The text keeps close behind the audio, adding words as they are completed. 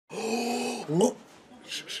What?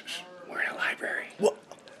 Shh, shh, shh. We're in a library. What?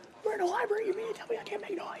 We're in a library? You mean to tell me I can't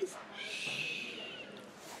make noise?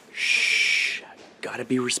 Shh. Gotta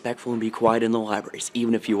be respectful and be quiet in the libraries,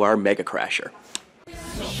 even if you are MegaCrasher.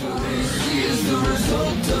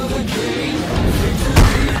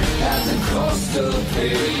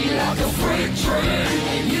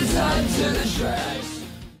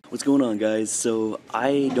 What's going on, guys? So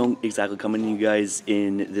I don't exactly come in you guys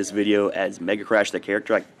in this video as MegaCrash the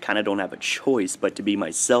character. I kind of don't have a choice but to be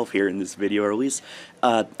myself here in this video, or at least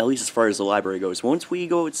as far as the library goes. Once we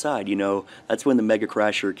go outside, you know, that's when the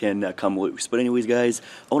MegaCrasher can come loose. But anyways, guys,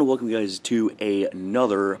 I want to welcome you guys to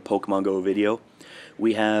another Pokemon Go video.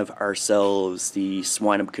 We have ourselves the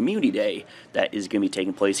Swinub Community Day that is going to be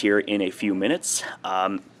taking place here in a few minutes.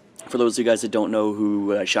 For those of you guys that don't know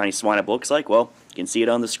who Shiny Swinub looks like, well, you can see it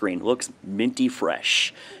on the screen. It looks minty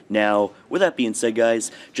fresh. Now, with that being said,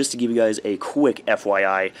 guys, just to give you guys a quick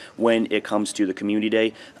FYI when it comes to the Community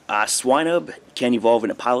Day, Swinub can evolve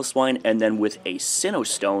into Piloswine, and then with a Sinnoh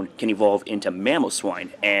Stone can evolve into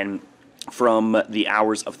Mamoswine. And from the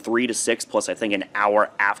hours of 3 to 6, plus I think an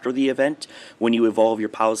hour after the event, when you evolve your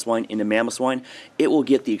Piloswine into Mamoswine, it will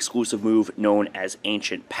get the exclusive move known as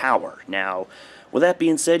Ancient Power. Now, with that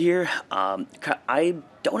being said here, I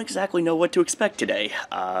don't exactly know what to expect today,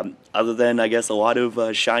 other than, I guess, a lot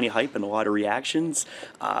of shiny hype and a lot of reactions.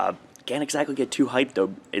 Can't exactly get too hyped,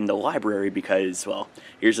 though, in the library because, well,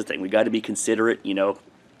 here's the thing. We got to be considerate, you know,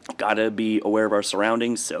 gotta be aware of our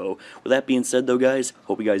surroundings. So, with that being said, though, guys,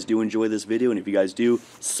 hope you guys do enjoy this video, and if you guys do,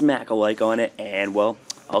 smack a like on it, and, well,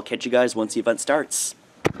 I'll catch you guys once the event starts.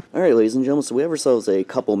 Alright, ladies and gentlemen, so we have ourselves a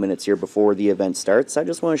couple minutes here before the event starts. I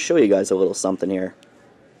just want to show you guys a little something here.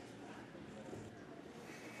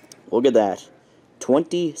 Look at that.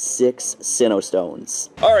 26 Sinnoh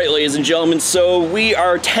Stones. Alright, ladies and gentlemen, so we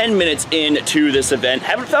are 10 minutes into this event.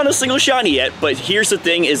 Haven't found a single shiny yet, but here's the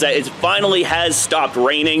thing, is that it finally has stopped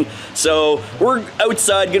raining. So we're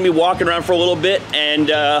outside, gonna be walking around for a little bit,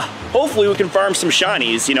 and hopefully we can farm some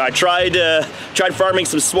shinies. You know, I tried farming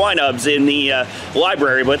some Swinubs in the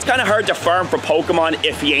library, but it's kind of hard to farm for Pokemon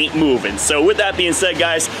if you ain't moving. So with that being said,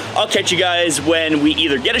 guys, I'll catch you guys when we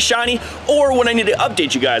either get a shiny or when I need to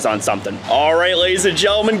update you guys on something. Alright, ladies and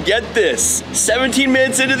gentlemen, get this. 17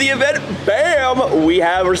 minutes into the event, bam! We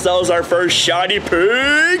have ourselves our first shiny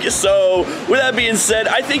pig. So, with that being said,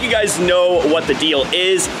 I think you guys know what the deal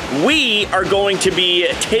is. We are going to be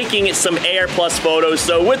taking some AR Plus photos.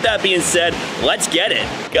 So, with that being said, let's get it.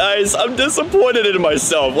 Guys, I'm disappointed in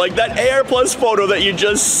myself. Like, that AR Plus photo that you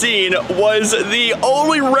just seen was the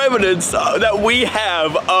only remnants that we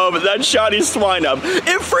have of that shiny Swinub.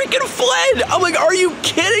 It freaking fled! I'm like, are you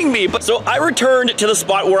kidding me? But so I returned to the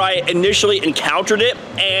spot where I initially encountered it,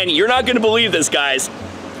 and you're not gonna believe this, guys.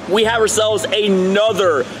 We have ourselves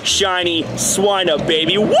another shiny Swinub,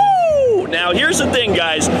 baby. Woo! Now, here's the thing,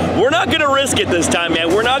 guys. We're not gonna risk it this time, man.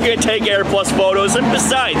 We're not gonna take AR Plus photos, and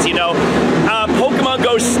besides, you know, Pokemon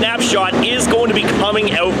Go Snapshot is going to be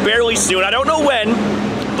coming out fairly soon. I don't know when,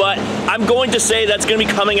 but I'm going to say that's going to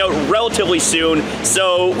be coming out relatively soon,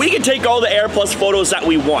 so we can take all the AR Plus photos that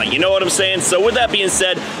we want, you know what I'm saying? So with that being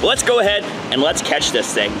said, let's go ahead and let's catch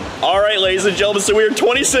this thing. Alright, ladies and gentlemen, so we are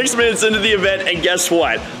 26 minutes into the event, and guess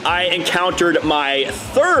what? I encountered my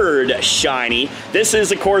third shiny. This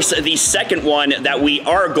is, of course, the second one that we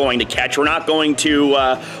are going to catch. We're not going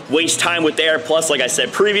to waste time with the AR Plus, like I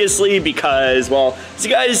said previously, because, well, as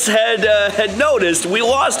you guys had noticed, we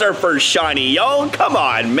lost our first shiny, y'all. Come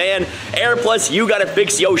on, man. AR Plus, you gotta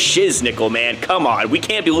fix yo shiznickel, man. Come on, we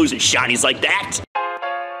can't be losing shinies like that.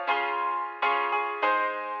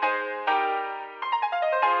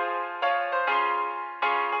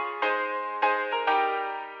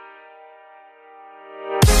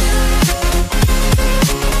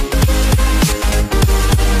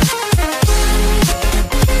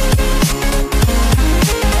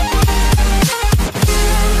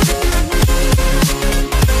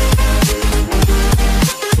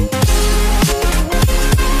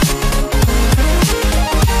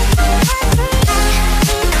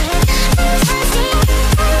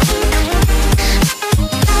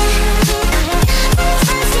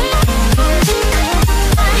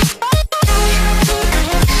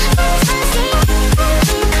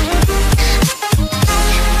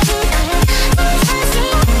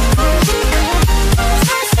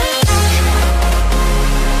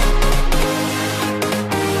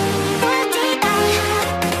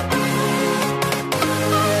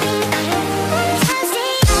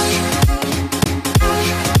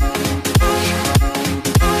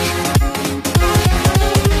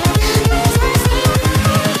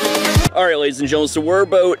 Alright, ladies and gentlemen, so we're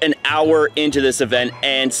about an hour into this event,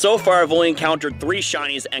 and so far I've only encountered 3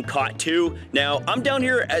 shinies and caught 2. Now, I'm down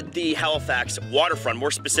here at the Halifax waterfront, more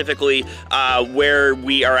specifically where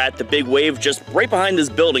we are at the big wave. Just right behind this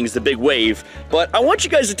building is the big wave. But I want you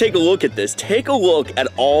guys to take a look at this. Take a look at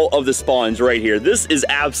all of the spawns right here. This is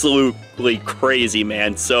absolutely crazy,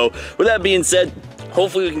 man. So with that being said,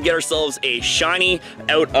 hopefully we can get ourselves a shiny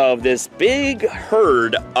out of this big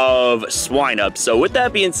herd of Swinub. So with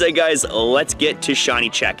that being said, guys, let's get to shiny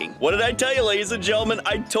checking. What did I tell you, ladies and gentlemen?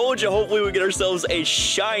 I told you hopefully we get ourselves a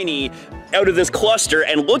shiny out of this cluster.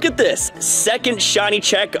 And look at this, second shiny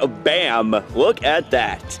check, bam. Look at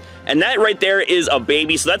that. And that right there is a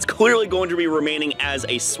baby, so that's clearly going to be remaining as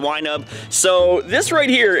a Swinub. So this right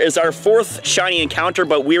here is our 4th shiny encounter,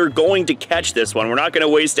 but we're going to catch this one. We're not going to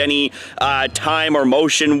waste any time or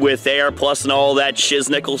motion with AR Plus and all that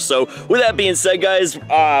shiznickel. So with that being said, guys,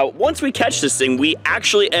 once we catch this thing, we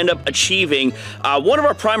actually end up achieving one of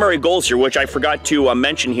our primary goals here, which I forgot to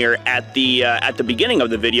mention here at the beginning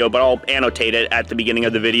of the video, but I'll annotate it at the beginning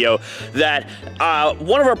of the video, that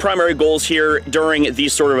one of our primary goals here during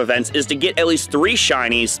these sort of events is to get at least 3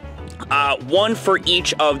 shinies, 1 for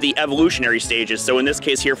each of the evolutionary stages. So in this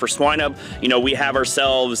case here for Swinub, you know, we have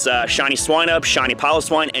ourselves Shiny Swinub, Shiny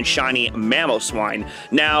Piloswine, and Shiny Mamoswine.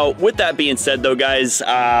 Now, with that being said, though, guys,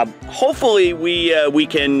 hopefully we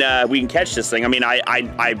can catch this thing. I mean,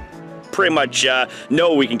 I pretty much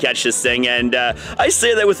know we can catch this thing, and I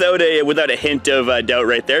say that without a hint of doubt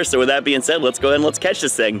right there. So with that being said, let's go ahead and let's catch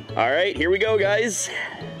this thing. All right, here we go, guys.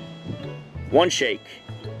 1 shake.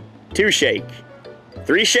 2 shake,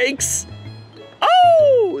 3 shakes.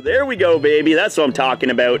 Oh, there we go, baby. That's what I'm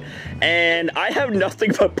talking about. And I have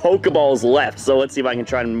nothing but Pokeballs left. So let's see if I can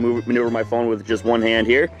try and maneuver my phone with just 1 hand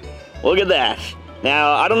here. Look at that.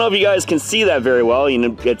 Now, I don't know if you guys can see that very well. You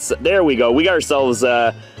know, there we go. We got ourselves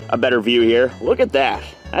a better view here. Look at that.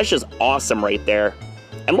 That's just awesome right there.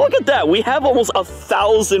 And look at that, we have almost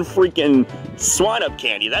 1,000 freaking Swinub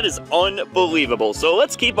candy. That is unbelievable. So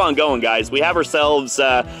let's keep on going, guys. We have ourselves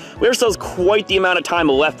quite the amount of time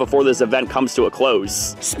left before this event comes to a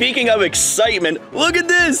close. Speaking of excitement, look at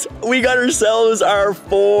this. We got ourselves our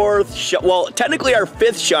 4th, well, technically our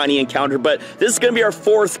 5th shiny encounter, but this is gonna be our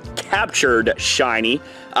 4th captured shiny.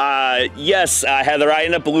 Yes, Heather, I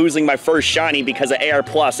ended up losing my first shiny because of AR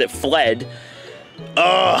Plus. It fled.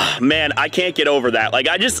 Oh, man, I can't get over that. Like,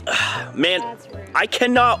 man, I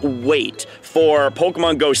cannot wait for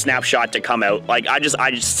Pokemon Go Snapshot to come out. Like, I just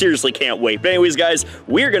seriously can't wait. But anyways, guys,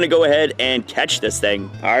 we're gonna go ahead and catch this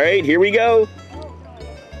thing. All right, here we go.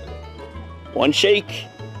 1 shake,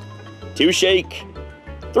 2 shake,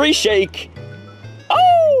 3 shake.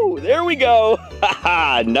 Oh, there we go.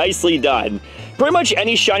 Haha, nicely done. Pretty much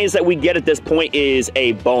any shinies that we get at this point is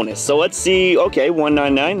a bonus. So let's see. Okay,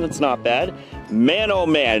 199, that's not bad. Man, oh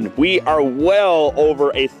man, we are well over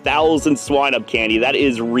 1,000 Swinub candy. That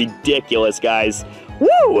is ridiculous, guys. Woo!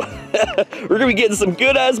 We're gonna be getting some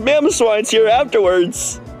good-ass Mamoswines here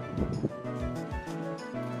afterwards.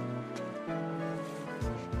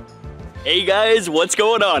 Hey guys, what's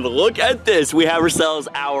going on? Look at this. We have ourselves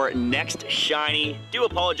our next shiny. Do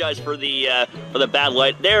apologize for the bad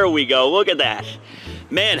light. There we go. Look at that.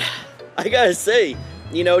 Man, I gotta say,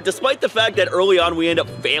 you know, despite the fact that early on we end up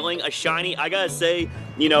failing a shiny, I gotta say,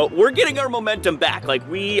 you know, we're getting our momentum back. Like,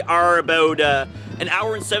 we are about an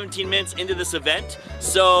hour and 17 minutes into this event,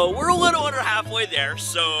 so we're a little under halfway there.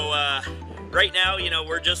 So right now, you know,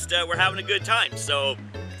 we're having a good time. So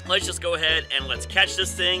let's just go ahead and let's catch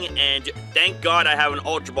this thing. And thank God I have an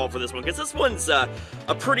Ultra Ball for this one, because this one's a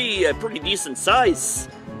pretty decent size.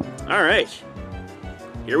 All right,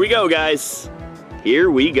 here we go, guys.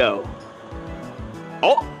 Here we go.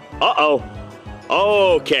 Oh,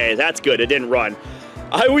 uh-oh. Okay, that's good. It didn't run.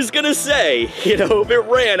 I was gonna say, you know, if it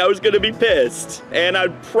ran, I was gonna be pissed. And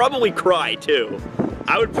I'd probably cry, too.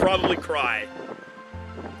 I would probably cry.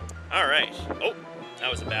 All right. Oh, that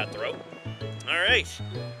was a bad throw. All right.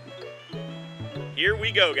 Here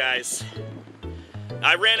we go, guys.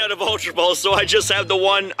 I ran out of Ultra Balls, so I just have the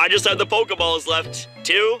Pokeballs left.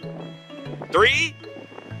 2, 3.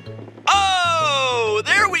 Oh,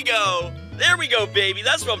 there we go. There we go, baby.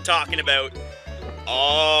 That's what I'm talking about.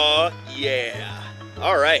 Oh, yeah.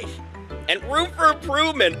 All right. And room for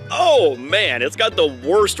improvement. Oh, man. It's got the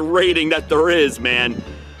worst rating that there is, man.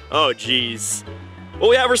 Oh, geez. Well,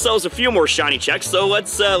 we have ourselves a few more shiny checks, so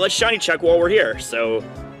let's shiny check while we're here. So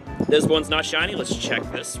this one's not shiny. Let's check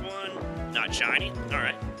this one. Not shiny. All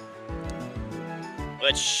right.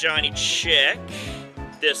 Let's shiny check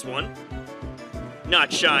this one.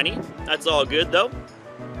 Not shiny. That's all good, though.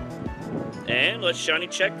 And let's shiny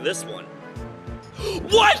check this one.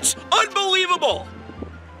 What? Unbelievable!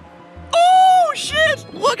 Oh shit!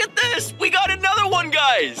 Look at this! We got another one,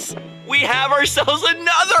 guys! We have ourselves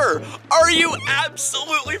another! Are you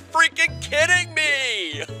absolutely freaking kidding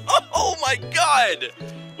me? Oh my god!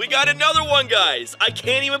 We got another one, guys! I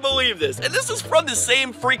can't even believe this. And this is from the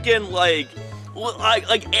same freaking, like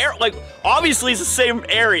obviously it's the same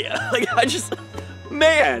area. Like,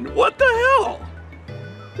 man, what the hell?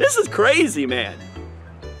 This is crazy, man.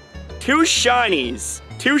 Two shinies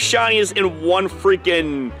in one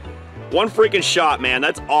freaking shot, man.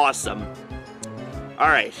 That's awesome. All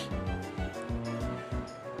right.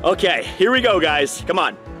 Okay, here we go, guys. Come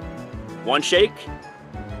on. 1 shake,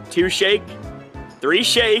 2 shake, 3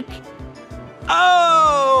 shake.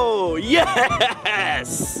 Oh,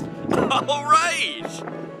 yes! All right.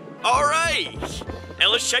 All right. And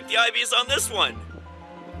let's check the IVs on this one.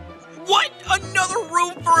 What? Another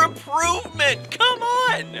room for improvement. Come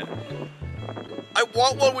on. I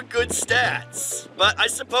want one with good stats. But I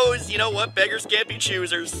suppose, you know what? Beggars can't be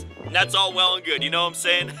choosers. And that's all well and good, you know what I'm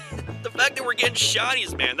saying? The fact that we're getting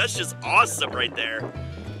shinies, man, that's just awesome right there.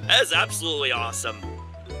 That is absolutely awesome.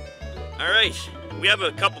 All right. We have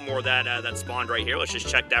a couple more that spawned right here. Let's just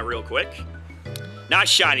check that real quick. Not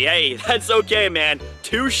shiny. Hey, that's okay, man.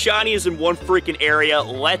 2 shinies in one freaking area.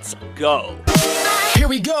 Let's go. Here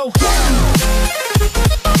we go.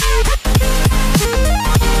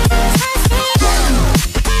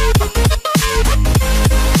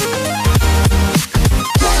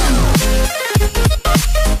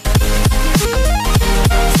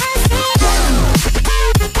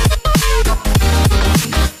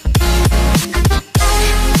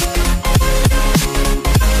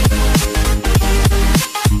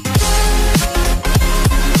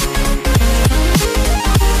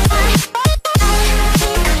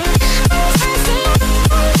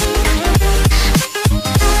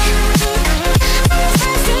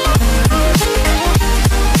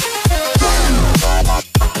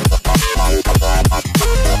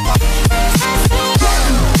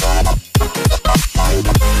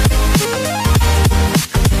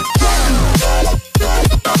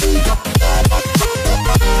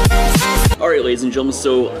 Ladies and gentlemen,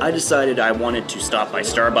 so I decided I wanted to stop by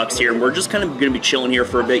Starbucks here, and we're just kind of going to be chilling here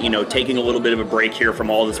for a bit, you know, taking a little bit of a break here from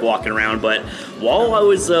all this walking around. But while I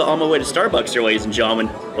was on my way to Starbucks here, ladies and gentlemen,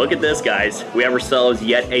 look at this, guys. We have ourselves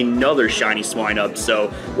yet another Shiny Swinub, so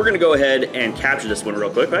we're going to go ahead and capture this one real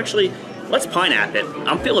quick. But actually, let's pineapple it.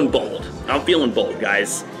 I'm feeling bold. I'm feeling bold,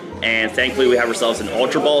 guys. And thankfully, we have ourselves an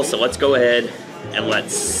Ultra Ball, so let's go ahead and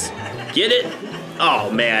let's get it. Oh,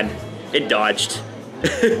 man. It dodged.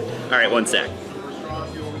 All right, 1 sec.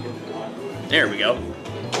 There we go.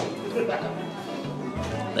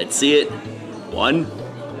 Let's see it. 1,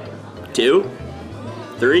 2,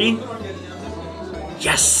 3.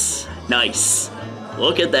 Yes! Nice.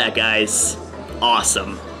 Look at that, guys.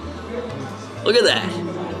 Awesome. Look at that.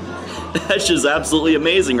 That's just absolutely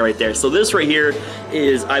amazing right there. So this right here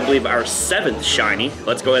is, I believe, our 7th shiny.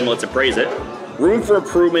 Let's go ahead and let's appraise it. Room for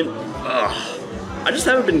improvement. Ugh. I just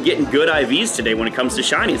haven't been getting good IVs today when it comes to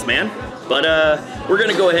shinies, man. But we're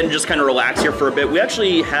gonna go ahead and just kind of relax here for a bit. We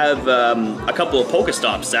actually have a couple of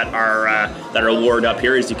Pokestops that are lured up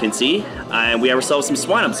here, as you can see, and we have ourselves some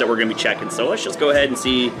Swinubs that we're gonna be checking. So let's just go ahead and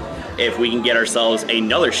see if we can get ourselves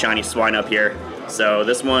another shiny Swinub here. So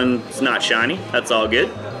this one's not shiny. That's all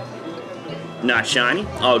good. Not shiny.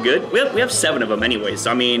 All good. We have 7 of them anyways.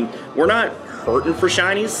 So I mean, we're not hurting for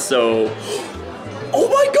shinies. So, oh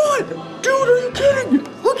my God! Dude, are you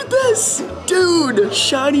kidding? Look at this! Dude,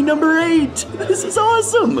 shiny number 8! This is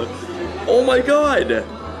awesome! Oh my god!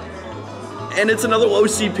 And it's another low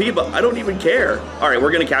CP, but I don't even care. Alright,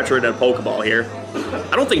 we're gonna capture it in a Pokeball here.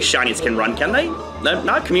 I don't think shinies can run, can they?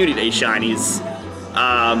 Not Community Day shinies.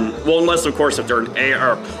 Well, unless, of course, if they're an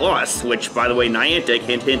AR+, which, by the way, Niantic,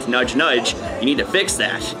 hint, hint, nudge, nudge, you need to fix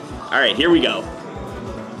that. Alright, here we go.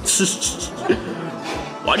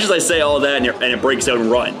 Watch as I say all that and it breaks out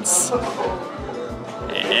and runs.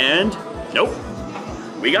 And, nope.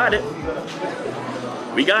 We got it.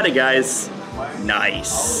 We got it, guys.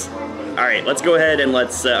 Nice. All right, let's go ahead and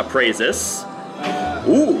let's appraise this.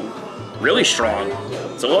 Ooh, really strong.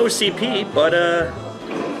 It's a low CP, but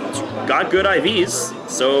it's got good IVs.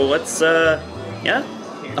 So let's, yeah.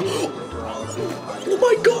 Oh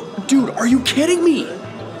my god, dude, are you kidding me?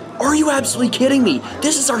 Are you absolutely kidding me?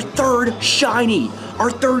 This is our 3rd shiny.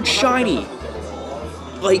 Our 3rd shiny.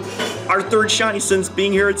 Like, our 3rd shiny since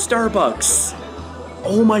being here at Starbucks.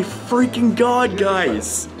 Oh my freaking god,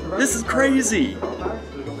 guys. This is crazy.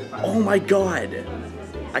 Oh my god.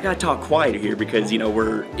 I gotta talk quiet here because, you know,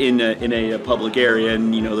 we're in a public area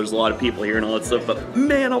and, you know, there's a lot of people here and all that stuff, but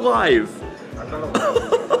man alive.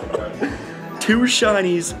 2 2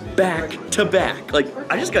 shinies back to back. Like,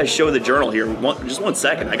 I just gotta show the journal here. Just 1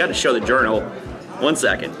 second. I gotta show the journal. 1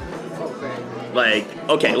 second. Like,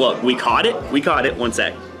 okay, look, we caught it. We caught it. 1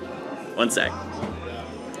 sec. 1 sec.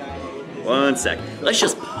 1 sec. Let's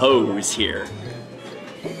just pose here.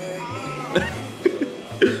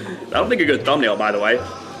 That'll make a good thumbnail, by the way.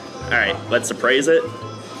 All right, let's appraise it.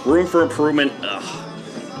 Room for improvement.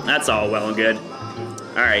 Ugh, that's all well and good.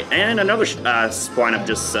 All right, and another Swinub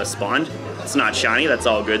just spawned. It's not shiny. That's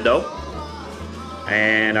all good though.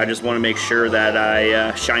 And I just want to make sure that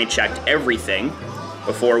I shiny checked everything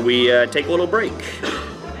before we take a little break.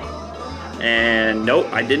 And nope,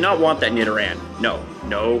 I did not want that Nidoran. No,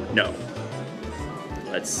 no, no.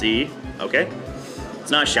 Let's see. Okay,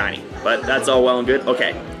 it's not shiny, but that's all well and good.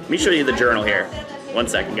 Okay, let me show you the journal here. 1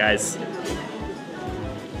 second, guys.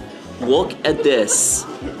 Look at this.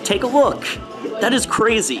 Take a look. That is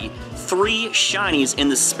crazy. 3 shinies in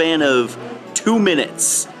the span of 2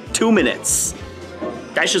 minutes. 2 minutes.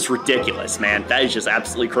 That's just ridiculous, man. That is just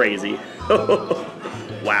absolutely crazy.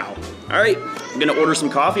 Wow. All right, I'm gonna order some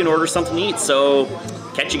coffee and order something to eat, so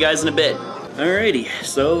catch you guys in a bit. Alrighty,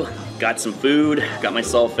 so got some food. Got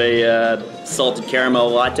myself a salted caramel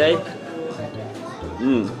latte.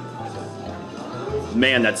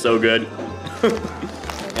 Man, that's so good.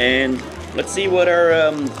 And let's see what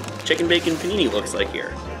our chicken bacon panini looks like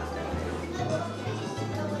here.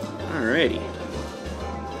 Alrighty.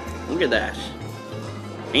 Look at that.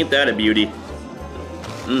 Ain't that a beauty?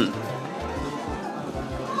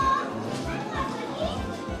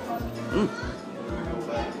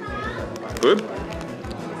 Good.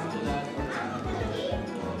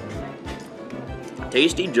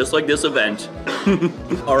 Tasty, just like this event.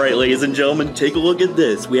 Alright, ladies and gentlemen, take a look at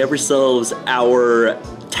this. We have ourselves our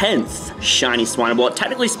 10th Shiny Swinub. Well,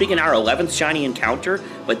 technically speaking, our 11th Shiny encounter,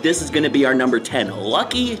 but this is going to be our number 10.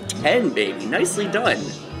 Lucky 10, baby. Nicely done.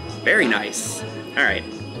 Very nice. Alright,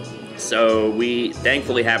 so we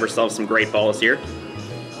thankfully have ourselves some great balls here.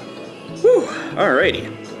 Whew,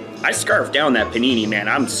 alrighty. I scarfed down that panini, man.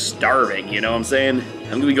 I'm starving, you know what I'm saying?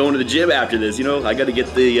 I'm gonna be going to the gym after this, you know? I gotta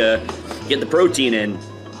get the protein in.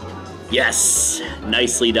 Yes,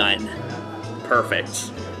 nicely done.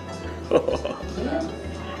 Perfect.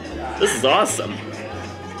 This is awesome.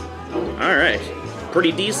 All right,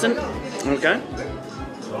 pretty decent. Okay.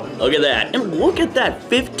 Look at that, and look at that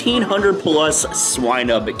 1,500 plus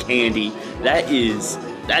Swinub candy. That is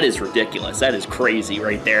ridiculous. That is crazy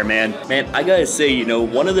right there, man. Man, I gotta say, you know,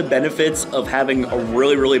 one of the benefits of having a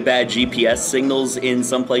really, really bad GPS signals in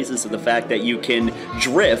some places is the fact that you can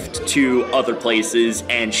drift to other places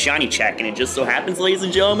and shiny check. And it just so happens, ladies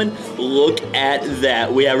and gentlemen, look at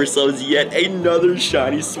that. We have ourselves yet another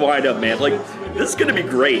shiny Swinub, man. Like, this is gonna be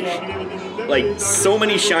great. Like, so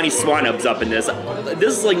many shiny Swinubs up in this.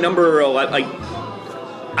 This is like number, like,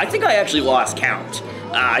 I think I actually lost count.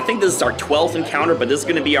 I think this is our 12th encounter, but this is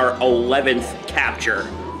gonna be our 11th capture.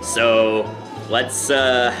 So let's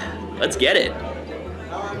get it.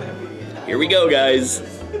 Here we go, guys.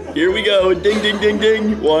 Here we go. Ding, ding, ding,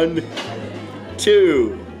 ding. 1,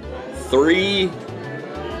 2, 3.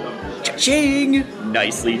 Cha-ching!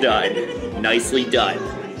 Nicely done. Nicely done.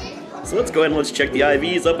 So let's go ahead and let's check the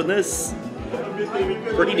IVs up in this.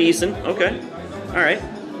 Pretty decent. Okay. All right.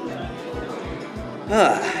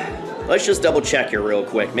 Let's just double check here real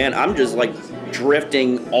quick. Man, I'm just like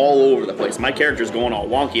drifting all over the place. My character's going all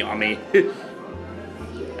wonky on me.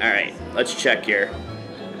 All right, let's check here.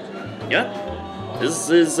 Yeah, this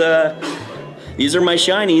is, these are my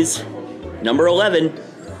shinies. Number 11.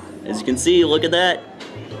 As you can see, look at that.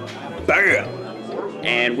 Bam!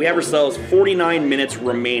 And we have ourselves 49 minutes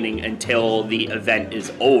remaining until the event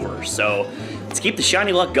is over. So let's keep the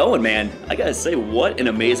shiny luck going, man. I gotta say, what an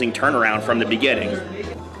amazing turnaround from the beginning.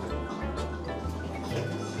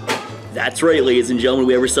 That's right, ladies and gentlemen,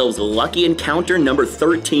 we have ourselves lucky encounter number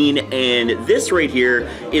 13, and this right here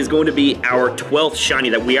is going to be our 12th shiny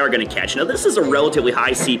that we are going to catch. Now, this is a relatively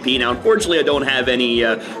high CP. Now, unfortunately, I don't have any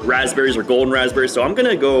raspberries or golden raspberries, so I'm going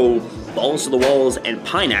to go balls to the walls and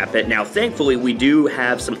pineapple it. Now, thankfully, we do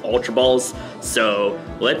have some ultra balls, so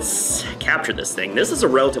let's capture this thing. This is a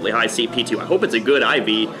relatively high CP, too. I hope it's a good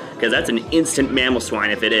IV, because that's an instant mammal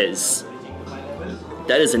swine if it is.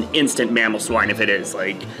 That is an instant mammal swine if it is,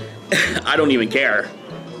 like... I don't even care.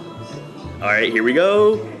 All right, here we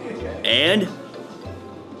go. And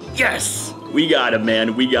yes, we got him,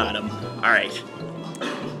 man. We got him. All right.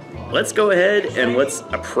 Let's go ahead and let's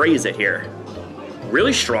appraise it here.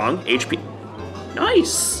 Really strong HP.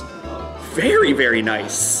 Nice. Very, very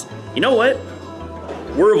nice. You know what?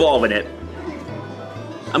 We're evolving it.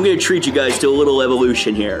 I'm going to treat you guys to a little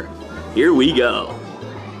evolution here. Here we go.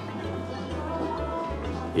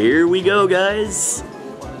 Here we go, guys.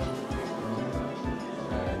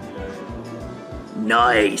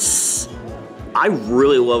 Nice. I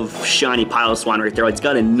really love shiny Piloswine right there. It's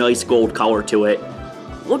got a nice gold color to it.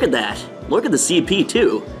 Look at that. Look at the CP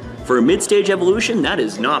too. For a mid-stage evolution, that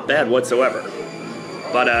is not bad whatsoever.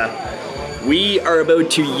 But we are about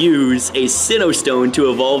to use a Sinnoh Stone to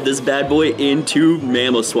evolve this bad boy into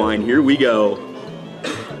Mamoswine. Here we go.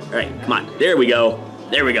 All right, come on. There we go.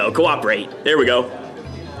 There we go. Cooperate. There we go.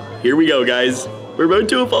 Here we go, guys. We're about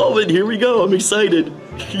to evolve it. Here we go. I'm excited.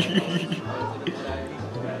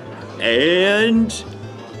 And...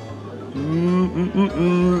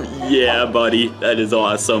 yeah, buddy. That is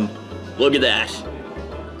awesome. Look at that.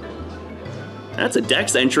 That's a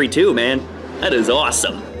Dex entry too, man. That is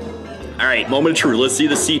awesome. All right, moment of truth. Let's see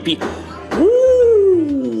the CP.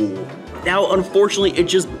 Woo! Now, unfortunately, it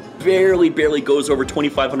just barely goes over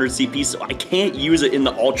 2,500 CP, so I can't use it in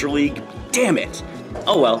the Ultra League. Damn it.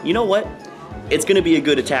 Oh well, you know what? It's gonna be a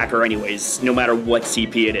good attacker anyways, no matter what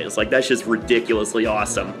CP it is. Like, that's just ridiculously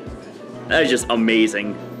awesome. That is just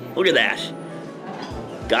amazing. Look at that.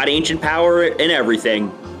 Got ancient power and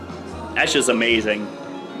everything. That's just amazing.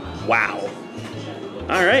 Wow.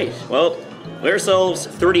 All right, well, we have ourselves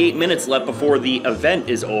 38 minutes left before the event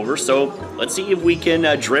is over, so let's see if we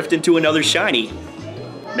can drift into another shiny.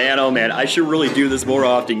 Man, oh man, I should really do this more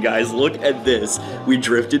often, guys. Look at this. We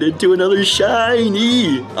drifted into another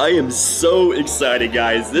shiny. I am so excited,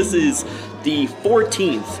 guys. This is the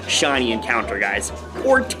 14th shiny encounter, guys.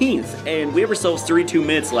 14th, and we have ourselves 32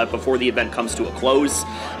 minutes left before the event comes to a close.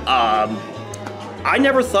 I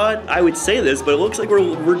never thought I would say this, but it looks like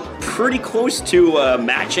we're pretty close to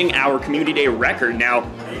matching our Community Day record. Now,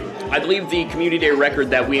 I believe the Community Day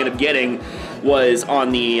record that we ended up getting was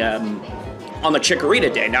on the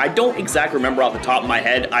Chikorita Day. Now, I don't exactly remember off the top of my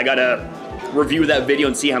head. I gotta review that video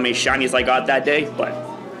and see how many shinies I got that day, but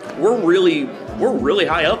we're really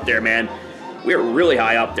high up there, man. We're really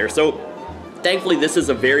high up there. So, thankfully, this is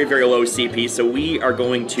a very low CP, so we are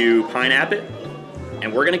going to Pineapple it,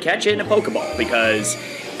 and we're gonna catch it in a Pokeball, because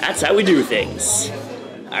that's how we do things.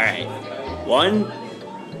 All right, 1,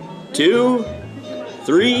 2,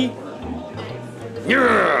 3.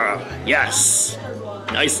 Yeah! Yes!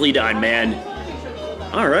 Nicely done, man.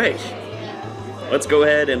 All right, let's go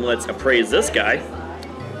ahead and let's appraise this guy.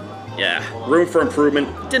 Yeah, room for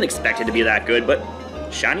improvement. Didn't expect it to be that good, but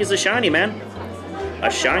shiny is a shiny, man. A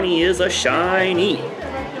shiny is a shiny.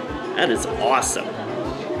 That is awesome.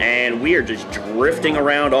 And we are just drifting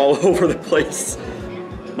around all over the place.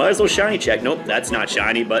 Might as well shiny check. Nope, that's not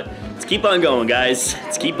shiny, but let's keep on going, guys.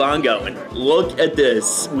 Let's keep on going. Look at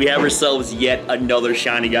this. We have ourselves yet another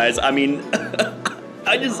shiny, guys. I mean,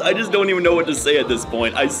 I just don't even know what to say at this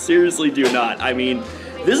point. I seriously do not. I mean,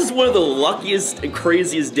 this is one of the luckiest and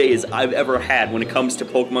craziest days I've ever had when it comes to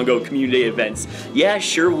Pokemon Go Community Day events. Yeah,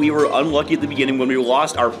 sure, we were unlucky at the beginning when we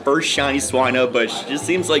lost our first Shiny Swinub, but it just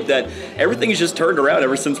seems like that everything has just turned around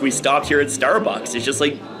ever since we stopped here at Starbucks. It's just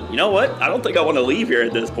like, you know what? I don't think I want to leave here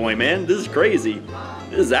at this point, man. This is crazy.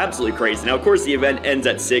 This is absolutely crazy. Now, of course, the event ends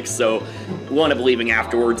at 6, so we'll end up leaving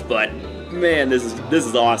afterwards, but man, this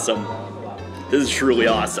is awesome. This is truly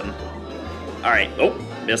awesome. All right. Oh,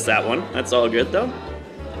 missed that one. That's all good, though.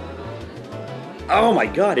 Oh my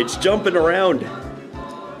god, it's jumping around.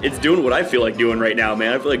 It's doing what I feel like doing right now,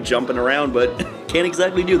 man. I feel like jumping around, but can't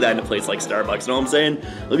exactly do that in a place like Starbucks, you know what I'm saying?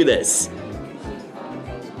 Look at this.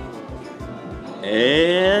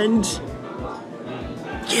 And...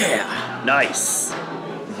 yeah, nice.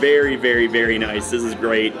 Very nice. This is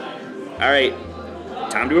great. All right,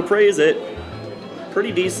 time to appraise it.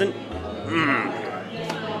 Pretty decent.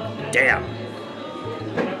 Damn.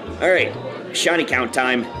 All right, shiny count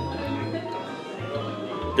time.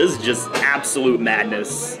 This is just absolute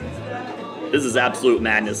madness. This is absolute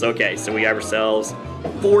madness. Okay, so we have ourselves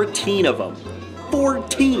 14 of them.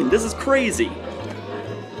 14! This is crazy.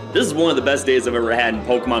 This is one of the best days I've ever had in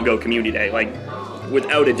Pokemon Go Community Day. Like,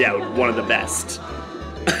 without a doubt, one of the best.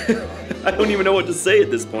 I don't even know what to say at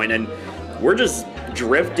this point, and we're just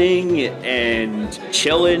drifting and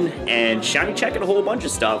chilling and shiny checking a whole bunch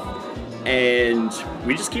of stuff. And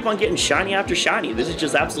we just keep on getting shiny after shiny. This is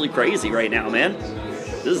just absolutely crazy right now, man.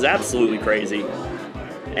 This is absolutely crazy.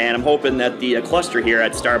 And I'm hoping that the cluster here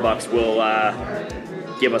at Starbucks will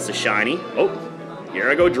give us a shiny. Oh, here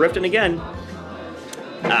I go drifting again.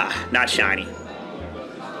 Ah, not shiny.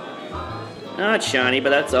 Not shiny,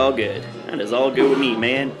 but that's all good. That is all good with me,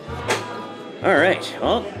 man. All right,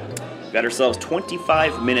 well, got ourselves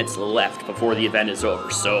 25 minutes left before the event is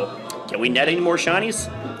over. So, can we net any more shinies?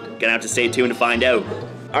 Gonna have to stay tuned to find out.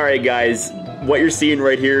 All right, guys. what you're seeing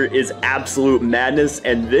right here is absolute madness,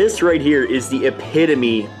 and this right here is the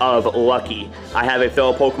epitome of lucky. I have a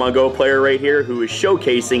fellow Pokemon Go player right here who is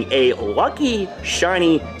showcasing a lucky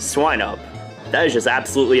shiny Swinub. That is just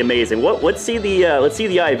absolutely amazing. Let's see the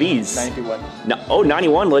IVs. 91. No, oh,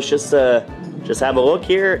 91. Let's just have a look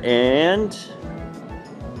here and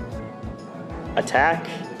attack.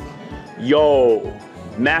 Yo,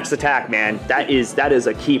 max attack, man. That is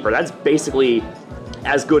a keeper. That's basically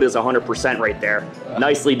as good as 100% right there.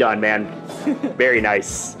 Nicely done, man. Very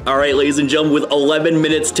nice. All right, ladies and gentlemen, with 11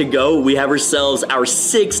 minutes to go, we have ourselves our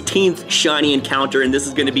 16th shiny encounter, and this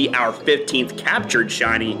is gonna be our 15th captured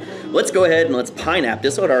shiny. Let's go ahead and let's Pineapple.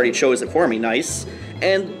 This one already chose it for me, nice.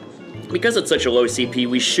 And because it's such a low CP,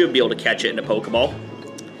 we should be able to catch it in a Pokeball.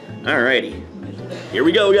 Alrighty, here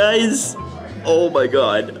we go, guys. Oh my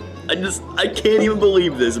God, I can't even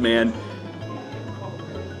believe this, man.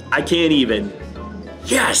 I can't even.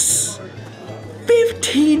 Yes!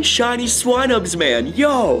 15 shiny Swinubs, man.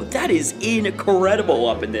 Yo, that is incredible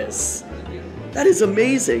up in this. That is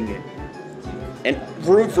amazing. And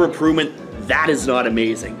room for improvement, that is not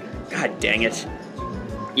amazing. God dang it.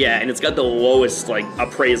 Yeah, and it's got the lowest, like,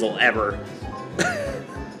 appraisal ever.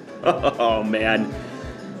 Oh, man.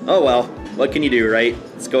 Oh, well, what can you do, right?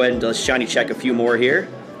 Let's go ahead and let's shiny check a few more here.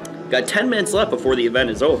 Got 10 minutes left before the event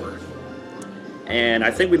is over. And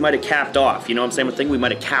I think we might have capped off, you know what I'm saying? I think we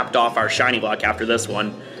might have capped off our shiny luck after this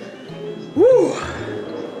one. Woo!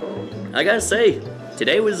 I gotta say,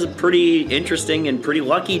 today was a pretty interesting and pretty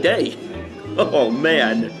lucky day. Oh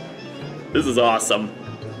man, this is awesome.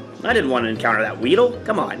 I didn't want to encounter that Weedle,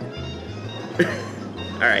 come on.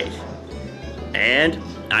 Alright, and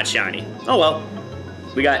not shiny. Oh well,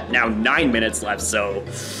 we got now 9 minutes left, so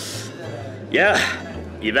yeah,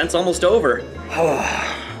 the event's almost over.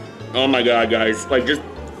 Oh my God, guys, like just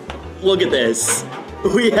look at this.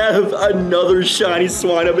 We have another shiny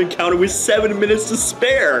Swinub encounter with 7 minutes to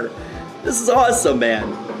spare. This is awesome,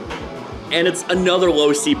 man. And it's another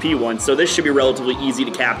low CP one, so this should be relatively easy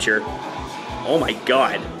to capture. Oh my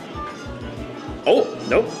God. Oh,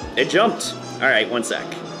 nope, it jumped. All right, one sec.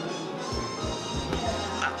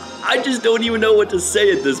 I just don't even know what to say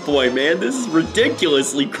at this point, man. This is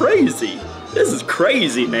ridiculously crazy. This is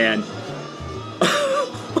crazy, man.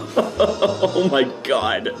 Oh my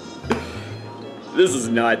God. This is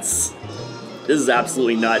nuts. This is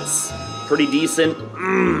absolutely nuts. Pretty decent.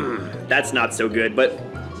 That's not so good, but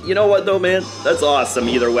you know what though, man? That's awesome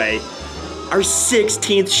either way. Our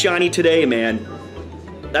 16th shiny today, man.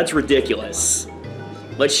 That's ridiculous.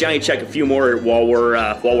 Let's shiny check a few more while we're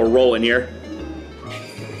rolling here.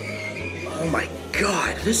 Oh my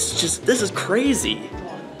God, this is crazy.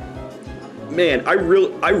 Man, I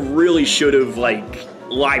really should have like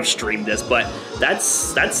live streamed this, but that's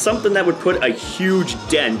something that would put a huge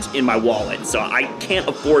dent in my wallet, so I can't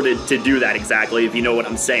afford it to do that exactly, if you know what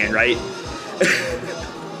I'm saying, right?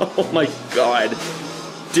 Oh my God,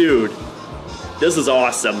 dude, this is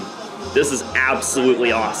awesome. This is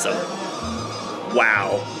absolutely awesome.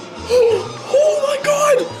 Wow. Oh my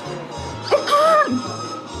God,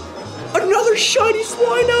 another shiny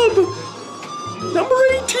Swinub, number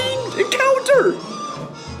 18 encounter.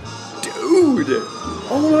 Dude,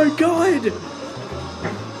 oh my God,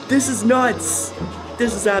 this is nuts.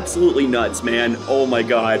 This is absolutely nuts, man. Oh my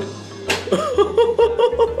God.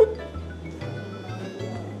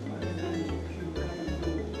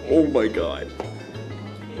 Oh my God.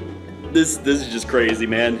 This is just crazy,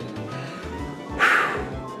 man.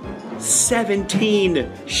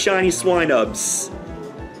 17 shiny Swinubs.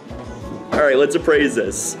 All right, let's appraise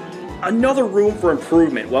this. Another room for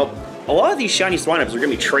improvement. Well, a lot of these shiny Swinubs are gonna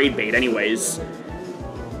be trade bait anyways.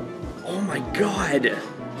 Oh my God.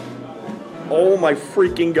 Oh my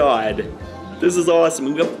freaking God. This is awesome.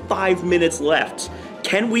 We've got 5 minutes left.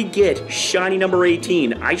 Can we get shiny number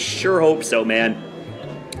 18? I sure hope so, man.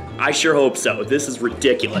 I sure hope so. This is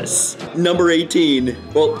ridiculous. Number 18.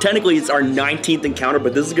 Well, technically it's our 19th encounter,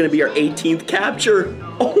 but this is gonna be our 18th capture.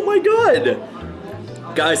 Oh my God.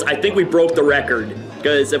 Guys, I think we broke the record.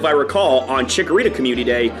 Because if I recall, on Chikorita Community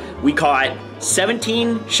Day, we caught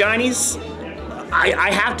 17 shinies.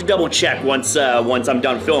 I have to double check once I'm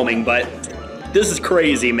done filming, but this is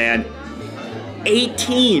crazy, man.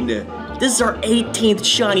 18. This is our 18th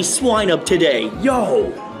shiny Swinub today.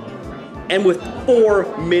 Yo. And with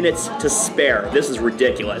 4 minutes to spare. This is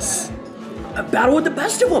ridiculous. A battle with the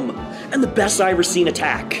best of them. And the best I've ever seen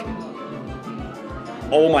attack.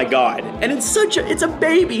 Oh my God. And it's a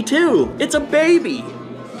baby too. It's a baby.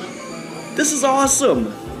 This is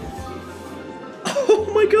awesome.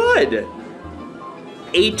 Oh my God.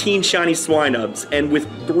 18 shiny Swinubs, and with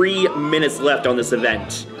 3 minutes left on this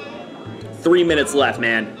event. 3 minutes left,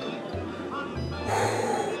 man.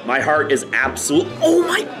 My heart is absolute. Oh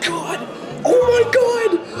my god! Oh my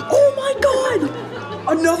god! Oh my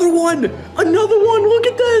god! Another one! Another one! Look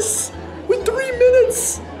at this! With 3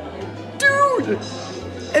 minutes! Dude!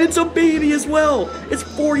 And it's a baby as well! It's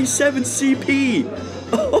 47 CP!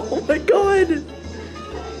 Oh my god!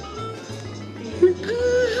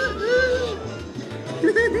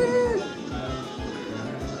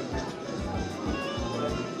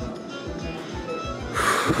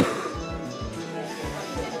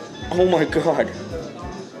 Oh my god.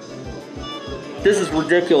 This is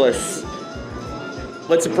ridiculous.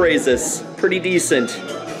 Let's appraise this. Pretty decent.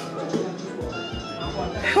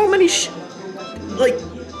 How many like,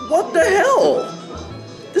 what the hell?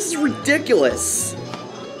 This is ridiculous.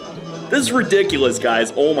 This is ridiculous,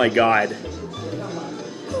 guys. Oh my god.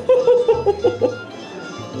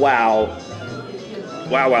 Wow.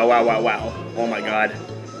 Wow, wow, wow, wow, wow. Oh my god.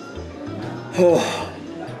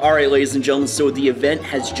 Alright, ladies and gentlemen, so the event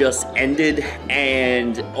has just ended,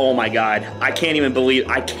 and oh my god, I can't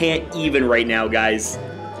even right now, guys.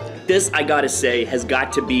 This, I gotta say, has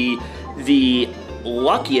got to be the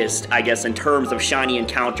luckiest, I guess, in terms of shiny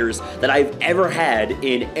encounters that I've ever had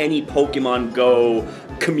in any Pokemon Go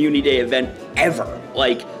Community Day event ever.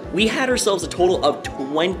 Like, we had ourselves a total of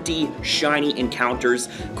 20 shiny encounters.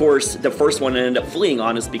 Of course, the first one ended up fleeing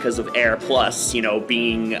on us because of Air Plus, you know,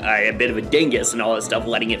 being a bit of a dingus and all that stuff,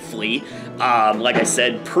 letting it flee. Like I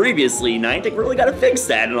said previously, Niantic really got to fix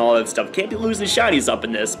that and all that stuff. Can't be losing shinies up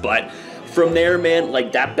in this, but from there, man,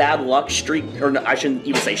 like that bad luck streak, or no, I shouldn't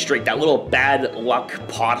even say streak, that little bad luck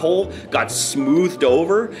pothole got smoothed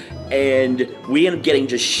over, and we ended up getting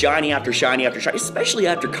just shiny after shiny after shiny, especially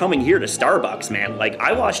after coming here to Starbucks, man. Like,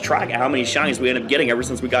 I lost track of how many shinies we ended up getting ever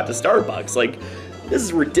since we got to Starbucks. Like, this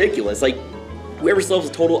is ridiculous. Like, we have ourselves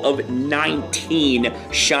a total of 19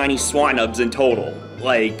 Shiny Swinubs in total.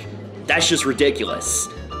 Like, that's just ridiculous.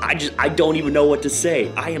 I don't even know what to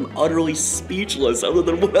say. I am utterly speechless other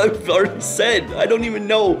than what I've already said. I don't even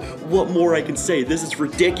know what more I can say. This is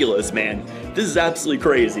ridiculous, man. This is absolutely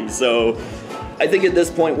crazy. So, I think at this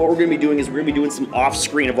point, what we're going to be doing is we're going to be doing some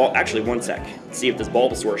off-screen actually, one sec. Let's see if this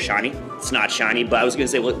Bulbasaur is shiny. It's not shiny, but I was going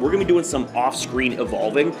to say, look, we're going to be doing some off-screen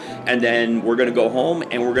evolving, and then we're going to go home,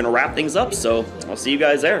 and we're going to wrap things up. So, I'll see you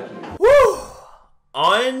guys there. Woo!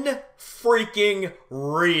 Unfreaking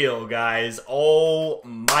real, guys. Oh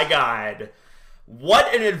my god.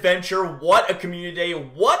 What an adventure, what a community day,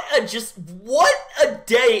 what a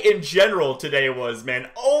day in general today was, man.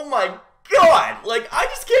 Oh my god. Like, I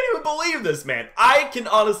just can't even believe this, man. I can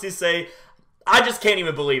honestly say, I just can't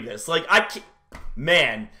even believe this. Like,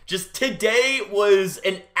 man, just today was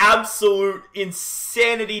an absolute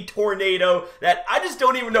insanity tornado that I just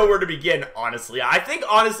don't even know where to begin, honestly. I think,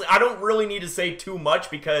 honestly, I don't really need to say too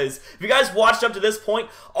much because if you guys watched up to this point,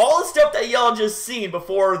 all the stuff that y'all just seen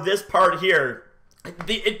before this part here,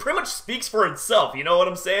 it pretty much speaks for itself, you know what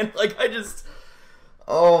I'm saying? Like,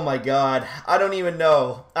 oh my god, I don't even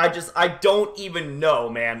know. I don't even know,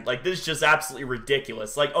 man. Like, this is just absolutely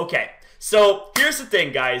ridiculous. Like, okay. So, here's the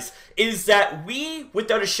thing, guys, is that we,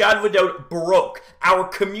 without a shadow of a doubt, broke our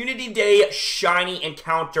Community Day Shiny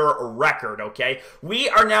Encounter record, okay? We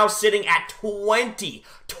are now sitting at 20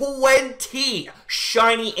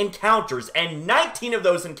 shiny encounters, and 19 of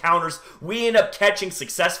those encounters we end up catching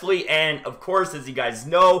successfully, and of course, as you guys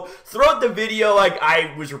know, throughout the video, like,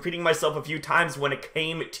 I was repeating myself a few times when it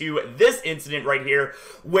came to this incident right here,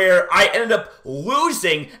 where I ended up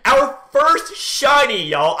losing our first shiny,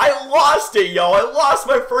 y'all. I lost it, y'all. I lost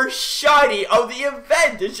my first shiny of the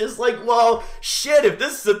event. It's just like, well, shit, if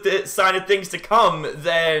this is a sign of things to come,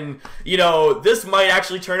 then, you know, this might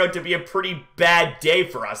actually turn out to be a pretty bad day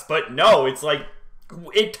for us. But no, it's like,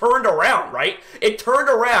 it turned around, right? It turned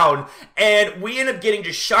around, and we ended up getting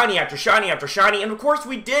just shiny after shiny after shiny, and of course,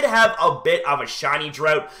 we did have a bit of a shiny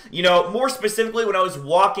drought. You know, more specifically, when I was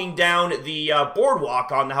walking down the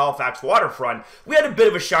boardwalk on the Halifax waterfront, we had a bit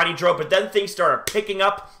of a shiny drought, but then things started picking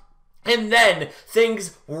up. And then,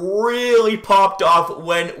 things really popped off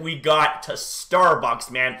when we got to Starbucks,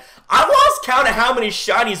 man. I lost count of how many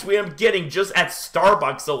shinies we ended up getting just at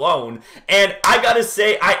Starbucks alone. And I gotta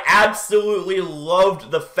say, I absolutely loved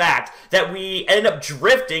the fact that we ended up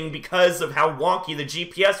drifting because of how wonky the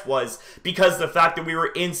GPS was, because of the fact that we were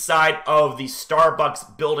inside of the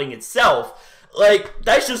Starbucks building itself. Like,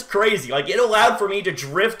 that's just crazy. Like, it allowed for me to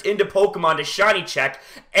drift into Pokemon to shiny check,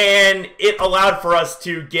 and it allowed for us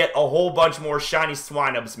to get a whole bunch more shiny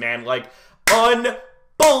Swinubs, man. Like,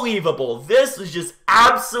 unbelievable. This is just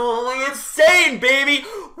absolutely insane, baby.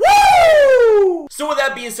 Woo! So So with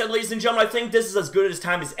that being said, ladies and gentlemen, I think this is as good as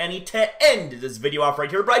time as any to end this video off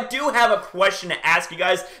right here. But I do have a question to ask you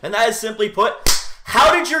guys, and that is simply put,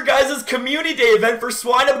 how did your guys' community day event for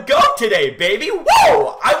Swinub go today, baby?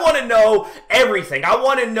 Whoa! I want to know everything. I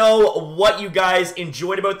want to know what you guys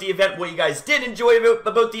enjoyed about the event, what you guys did enjoy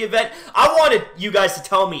about the event. I wanted you guys to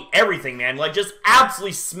tell me everything, man. Like, just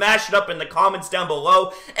absolutely smash it up in the comments down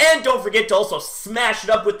below. And don't forget to also smash it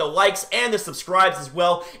up with the likes and the subscribes as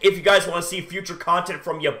well if you guys want to see future content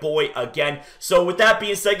from your boy again. So with that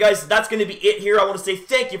being said, guys, that's going to be it here. I want to say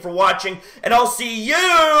thank you for watching, and I'll see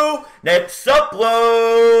you next upload.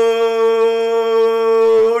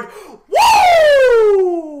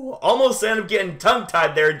 Woo! Almost ended up getting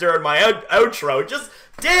tongue-tied there during my outro. Just,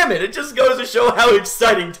 damn it, it just goes to show how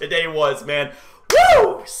exciting today was, man.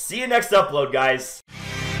 Woo! See you next upload, guys.